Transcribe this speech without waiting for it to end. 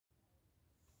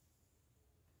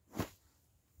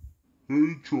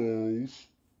Hey, Charles.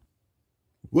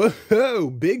 Whoa,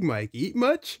 Big Mike, eat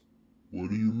much? What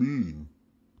do you mean?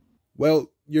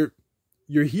 Well, you're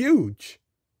huge.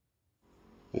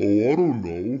 Oh, I don't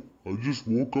know. I just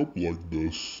woke up like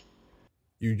this.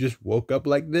 You just woke up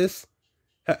like this?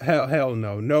 Hell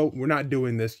no. No, we're not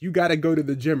doing this. You gotta go to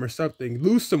the gym or something.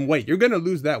 Lose some weight. You're gonna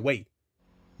lose that weight.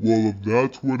 Well, if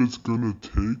that's what it's gonna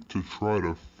take to try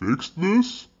to fix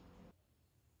this?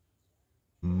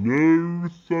 No,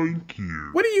 thank you.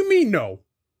 What do you mean no?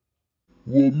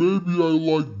 Well, maybe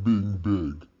I like being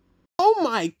big. Oh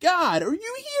my god, are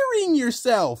you hearing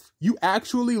yourself? You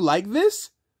actually like this?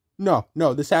 No,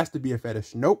 this has to be a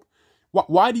fetish. Nope.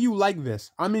 Why do you like this?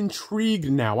 I'm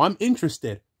intrigued now. I'm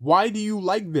interested. Why do you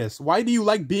like this? Why do you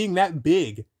like being that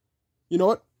big? You know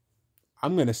what?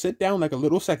 I'm going to sit down like a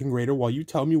little second grader while you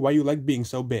tell me why you like being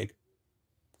so big.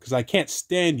 Because I can't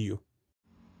stand you.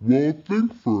 Well,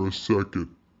 think for a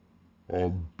second.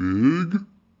 I'm big,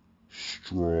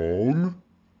 strong,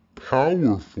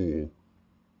 powerful.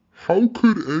 How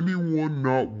could anyone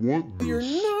not want this? You're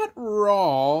not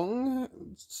wrong.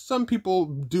 Some people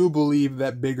do believe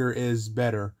that bigger is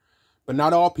better, but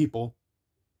not all people.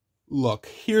 Look,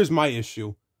 here's my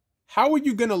issue. How are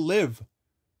you going to live?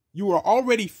 You were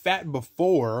already fat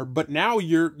before, but now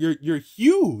you're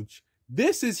huge.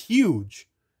 This is huge.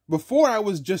 Before I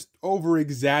was just over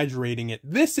exaggerating it.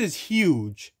 This is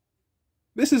huge.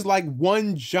 This is like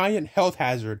one giant health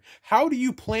hazard. How do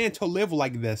you plan to live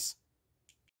like this?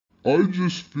 I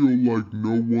just feel like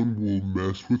no one will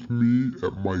mess with me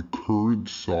at my current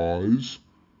size.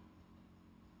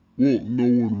 Well, no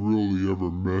one really ever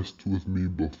messed with me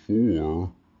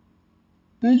before.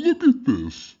 But look at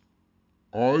this.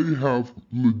 I have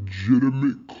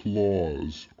legitimate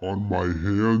claws on my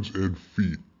hands and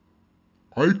feet.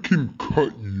 I can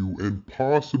cut you and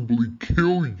possibly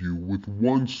kill you with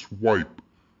one swipe.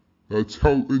 That's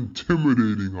how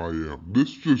intimidating I am.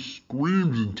 This just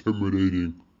screams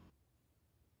intimidating.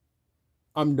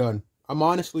 I'm done. I'm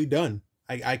honestly done.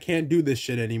 I can't do this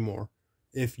shit anymore.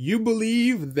 If you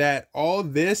believe that all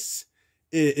this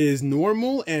is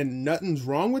normal and nothing's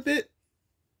wrong with it,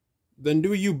 then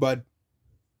do you, bud.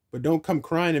 But don't come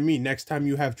crying to me next time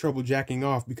you have trouble jacking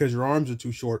off because your arms are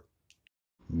too short.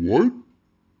 What?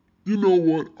 You know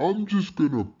what? I'm just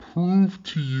gonna prove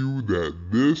to you that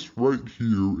this right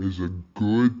here is a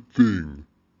good thing.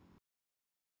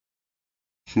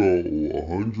 So,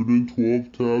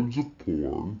 112 tabs of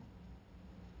porn,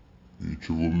 each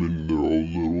of them in their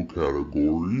own little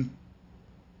category.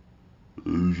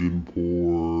 Asian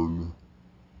porn,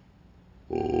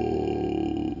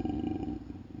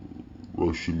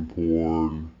 Russian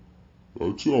porn.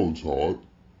 That sounds hot.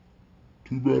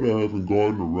 Too bad I haven't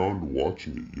gotten around to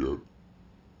watching it yet.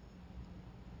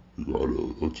 You got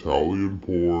Italian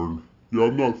porn. Yeah,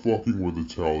 I'm not fucking with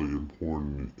Italian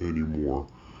porn anymore.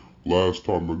 Last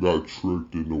time I got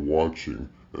tricked into watching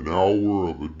an hour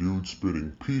of a dude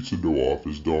spitting pizza dough off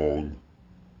his dong.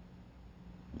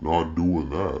 Not doing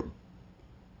that.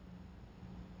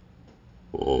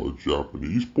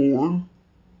 Japanese porn?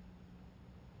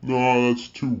 Nah, that's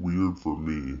too weird for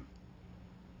me.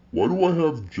 Why do I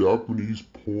have Japanese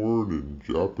porn and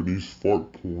Japanese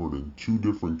fart porn in two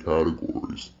different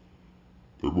categories?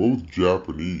 They're both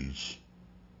Japanese.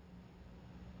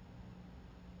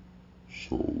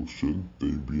 So shouldn't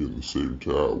they be in the same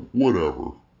tab?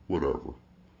 Whatever.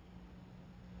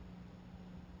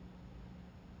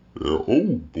 Yeah,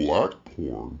 oh, black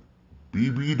porn.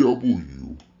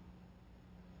 BBW.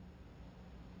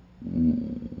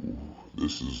 Ooh,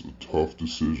 this is a tough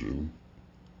decision.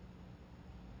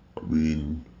 I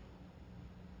mean,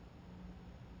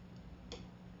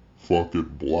 fuck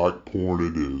it, black porn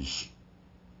it is.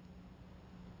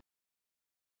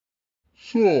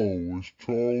 So, is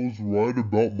Charles right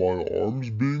about my arms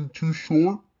being too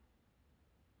short?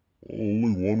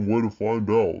 Only one way to find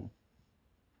out.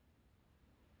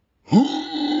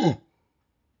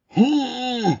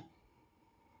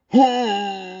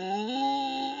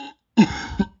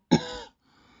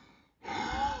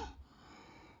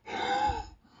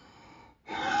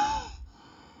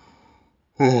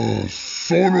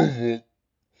 Son of a...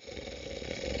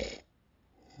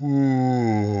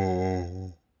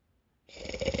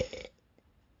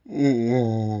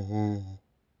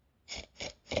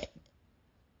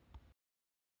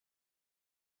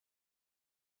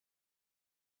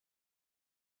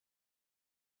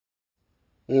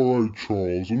 Alright,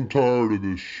 Charles, I'm tired of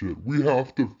this shit. We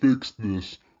have to fix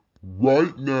this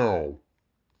right now.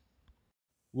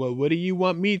 Well, what do you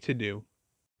want me to do?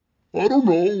 I don't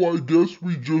know, I guess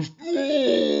we just...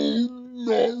 Oh,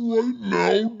 not right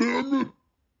now, damn it.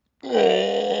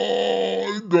 Oh,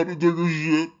 I gotta take a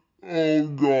shit. Oh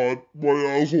god, my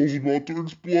asshole's about to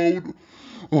explode.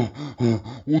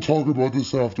 We'll talk about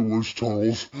this afterwards,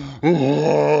 Charles.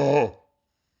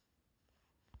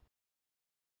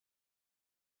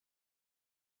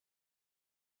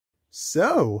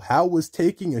 So, how was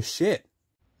taking a shit?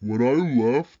 When I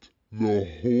left, the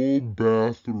whole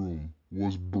bathroom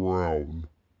was brown.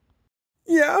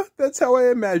 Yeah, that's how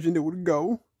I imagined it would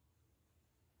go.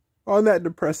 On that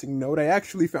depressing note, I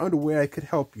actually found a way I could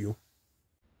help you.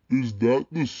 Is that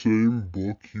the same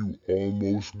book you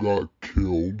almost got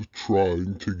killed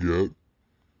trying to get?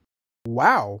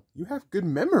 Wow, you have good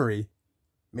memory.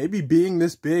 Maybe being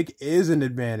this big is an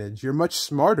advantage. You're much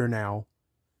smarter now.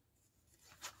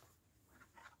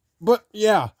 But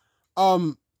yeah,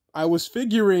 I was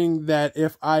figuring that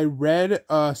if I read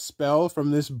a spell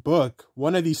from this book,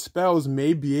 one of these spells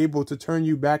may be able to turn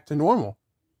you back to normal.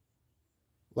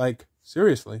 Like,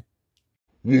 seriously.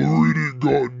 Well, read it,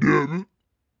 goddammit.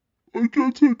 I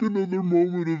can't take another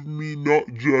moment of me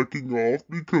not jacking off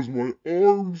because my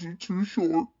arms are too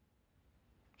short.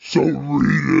 So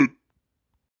read it.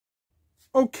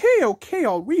 Okay,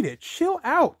 I'll read it. Chill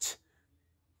out.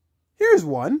 Here's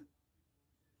one.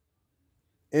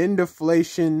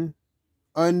 Indeflation,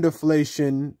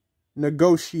 undeflation,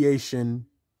 negotiation,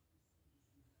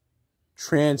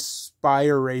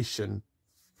 transpiration.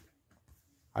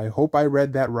 I hope I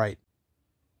read that right.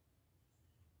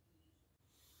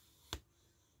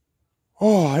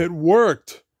 Oh, it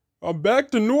worked. I'm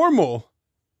back to normal.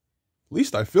 At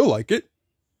least I feel like it.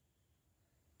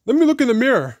 Let me look in the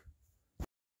mirror.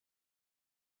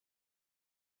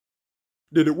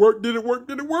 Did it work? Did it work?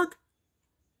 Did it work?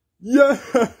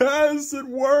 Yes, it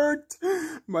worked.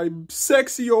 My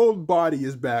sexy old body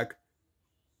is back.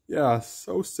 Yeah,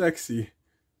 so sexy.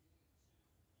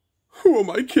 Who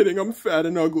am I kidding? I'm fat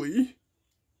and ugly.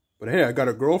 But hey, I got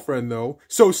a girlfriend though.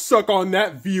 So suck on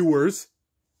that, viewers.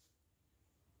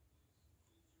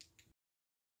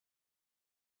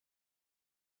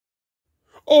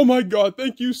 Oh my god,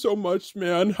 thank you so much,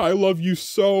 man. I love you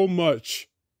so much.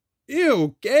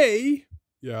 Ew, gay?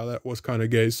 Yeah, that was kind of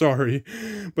gay, sorry.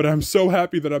 But I'm so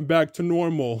happy that I'm back to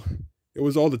normal. It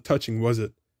was all the touching, was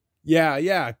it?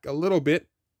 Yeah, a little bit.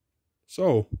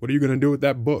 So, what are you going to do with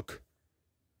that book?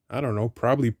 I don't know,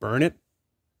 probably burn it?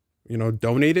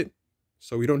 Donate it?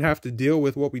 So we don't have to deal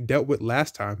with what we dealt with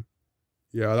last time.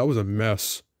 Yeah, that was a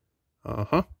mess.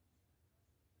 Uh-huh.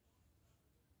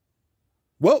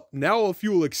 Well, now if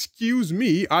you'll excuse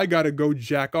me, I gotta go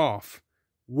jack off.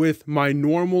 With my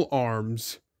normal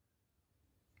arms.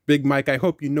 Big Mike, I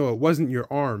hope you know it wasn't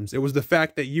your arms. It was the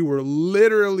fact that you were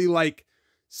literally like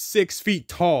 6 feet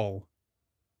tall.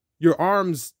 Your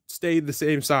arms stayed the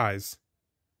same size.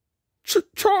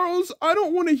 Charles, I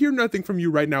don't want to hear nothing from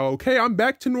you right now, okay? I'm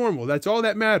back to normal. That's all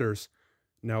that matters.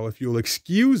 Now, if you'll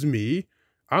excuse me,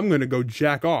 I'm going to go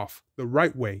jack off the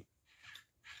right way.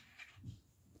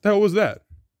 What the hell was that?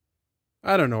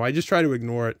 I don't know. I just try to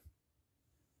ignore it.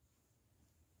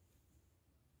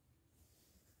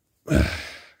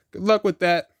 Good luck with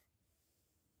that.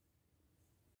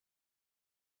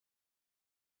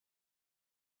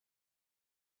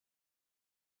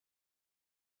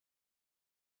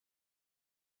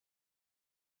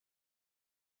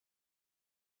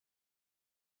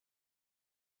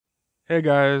 Hey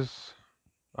guys,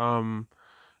 I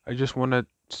just want to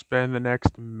spend the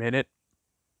next minute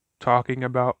talking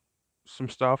about some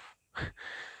stuff.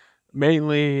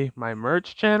 Mainly my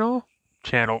merch channel.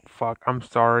 Fuck, I'm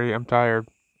sorry, I'm tired.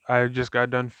 I just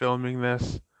got done filming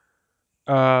this.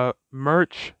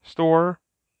 Merch store.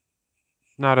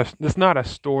 It's not a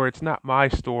store, it's not my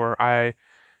store.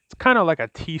 It's kind of like a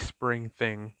Teespring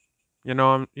thing. You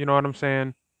know what I'm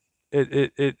saying?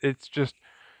 It's just,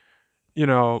 you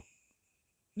know,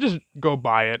 just go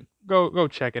buy it. Go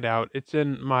check it out.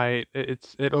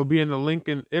 It'll be in the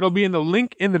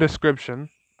link in the description.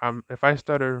 If I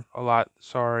stutter a lot,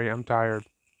 sorry, I'm tired.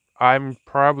 I'm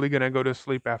probably gonna go to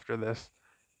sleep after this.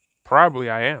 Probably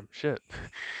I am. Shit.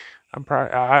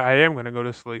 I am gonna go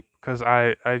to sleep because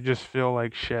I just feel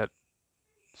like shit.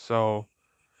 So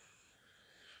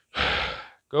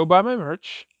go buy my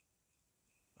merch.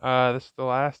 This is the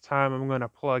last time I'm gonna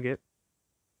plug it.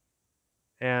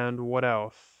 And what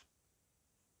else?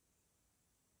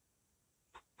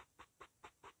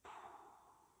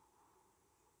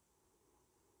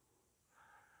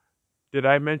 Did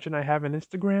I mention I have an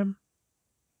Instagram?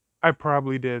 I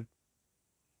probably did.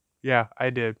 Yeah, I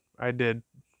did. I did.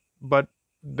 But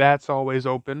that's always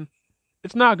open.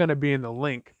 It's not going to be in the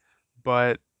link,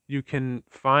 but you can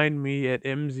find me at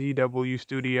MZW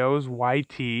Studios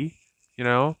YT,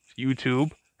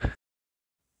 YouTube.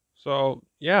 So,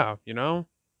 yeah,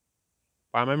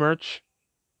 buy my merch,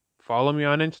 follow me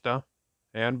on Insta,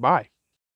 and bye.